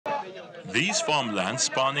These farmlands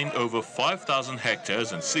spanning over 5,000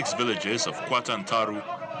 hectares and 6 villages of Kwatantaru,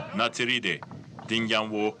 Natiride,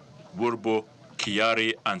 Dinyanwo, Burbo,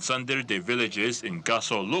 Kiari and Sandirde villages in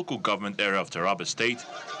Gasol local government area of Taraba State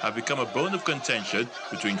have become a bone of contention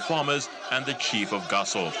between farmers and the chief of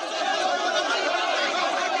Gasol.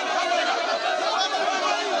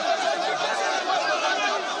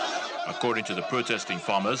 According to the protesting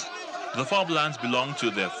farmers, the farmlands belong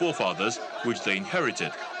to their forefathers, which they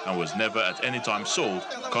inherited, and was never at any time sold,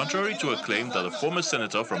 contrary to a claim that a former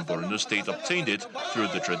senator from Borno State obtained it through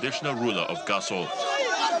the traditional ruler of Gasol.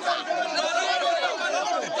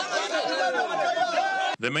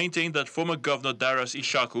 They maintained that former Governor Darius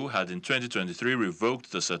Ishaku had in 2023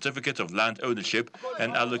 revoked the certificate of land ownership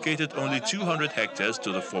and allocated only 200 hectares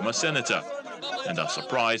to the former senator, and are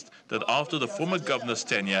surprised that after the former governor's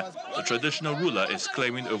tenure, the traditional ruler is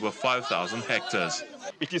claiming over 5,000 hectares.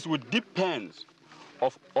 It is with deep pains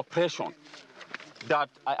of oppression that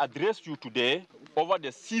I address you today over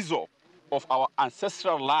the seizure of our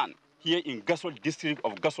ancestral land here in Gasol district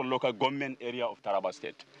of Gasol local government area of Taraba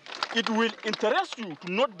State. It will interest you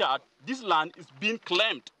to note that this land is being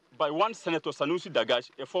claimed by one Senator Sanusi Dagash,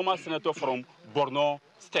 a former senator from Borno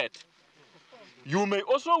State. You may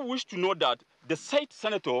also wish to know that the said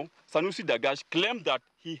Senator Sanusi Dagash claimed that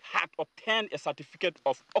he had obtained a certificate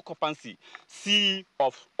of occupancy, C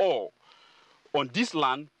of O, on this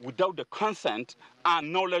land without the consent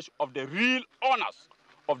and knowledge of the real owners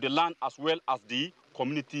of the land as well as the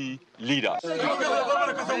community leaders.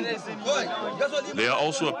 They are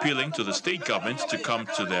also appealing to the state government to come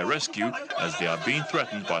to their rescue as they are being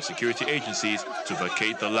threatened by security agencies to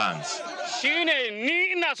vacate the lands.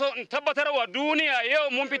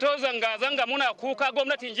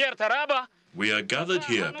 We are gathered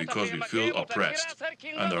here because we feel oppressed,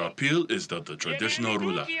 and our appeal is that the traditional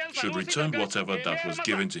ruler should return whatever that was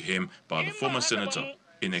given to him by the former senator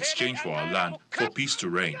in exchange for our land for peace to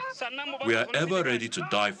reign. We are ever ready to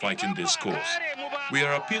die fighting this cause. We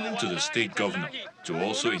are appealing to the state governor to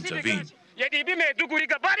also intervene.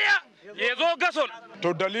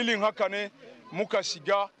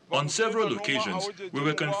 On several occasions, we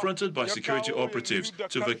were confronted by security operatives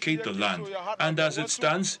to vacate the land, and as it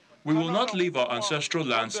stands, we will not leave our ancestral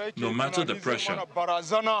lands no matter the pressure.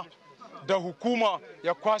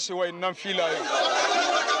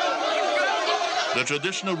 The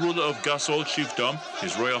traditional ruler of Gasol Chiefdom,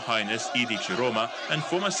 His Royal Highness Idi Chiroma, and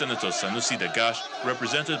former Senator Sanusi Dagash,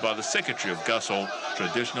 represented by the Secretary of Gasol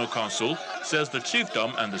Traditional Council, says the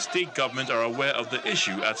chiefdom and the state government are aware of the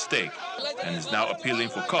issue at stake and is now appealing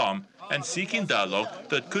for calm and seeking dialogue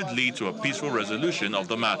that could lead to a peaceful resolution of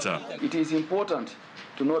the matter. It is important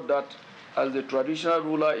to note that as the traditional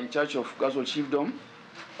ruler in charge of Gasol Chiefdom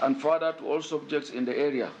and further to all subjects in the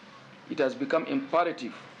area, it has become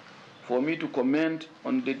imperative for me to comment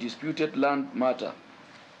on the disputed land matter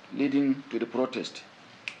leading to the protest.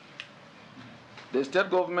 The state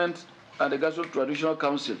government and the Gasol Traditional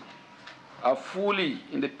Council are fully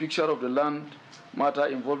in the picture of the land matter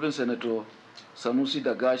involving Senator Sanusi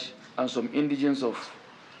Dagash and some indigents of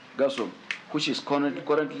Gasol, which is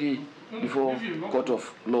currently before court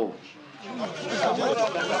of law.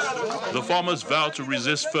 The farmers vow to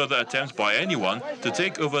resist further attempts by anyone to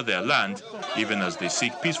take over their land, even as they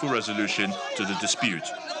seek peaceful resolution to the dispute.